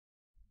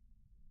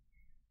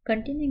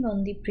Continuing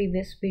on the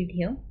previous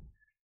video,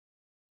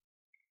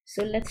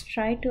 so let's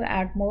try to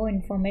add more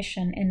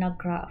information in our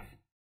graph.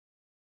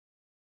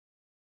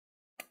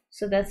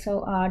 So that's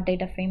how our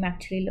data frame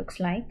actually looks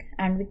like,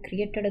 and we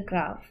created a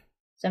graph.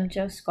 So I'm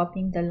just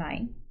copying the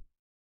line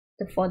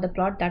for the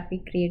plot that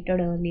we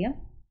created earlier.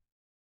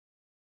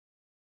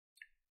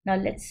 Now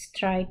let's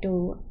try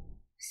to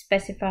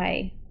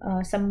specify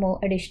some more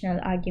additional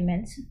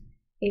arguments.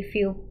 If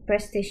you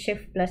press the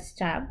Shift plus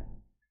Tab,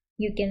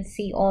 you can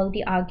see all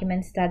the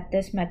arguments that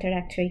this method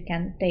actually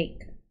can take.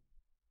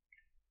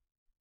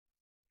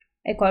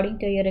 According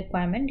to your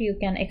requirement, you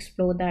can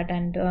explore that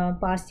and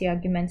pass the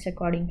arguments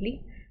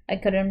accordingly. I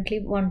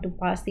currently want to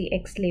pass the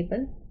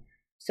xlabel,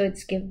 so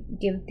it's give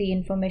the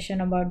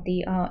information about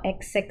the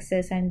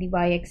x-axis and the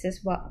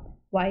y-axis,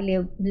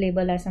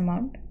 ylabel as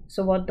amount.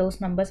 So what those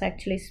numbers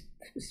actually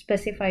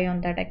specify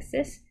on that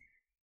axis.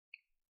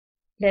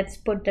 Let's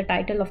put the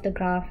title of the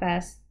graph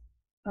as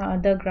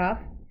the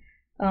graph.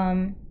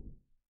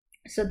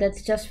 So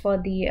that's just for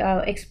the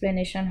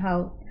explanation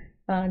how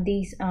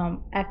these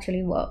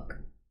actually work.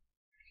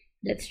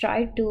 Let's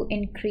try to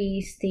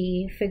increase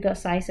the figure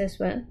size as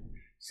well.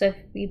 So if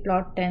we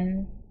plot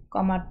 10,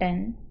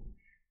 10,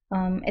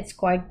 it's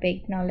quite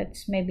big. Now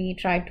let's maybe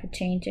try to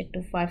change it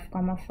to 5,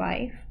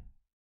 5.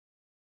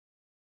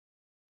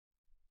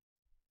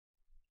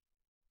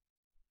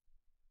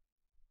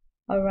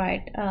 All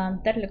right,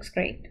 that looks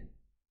great.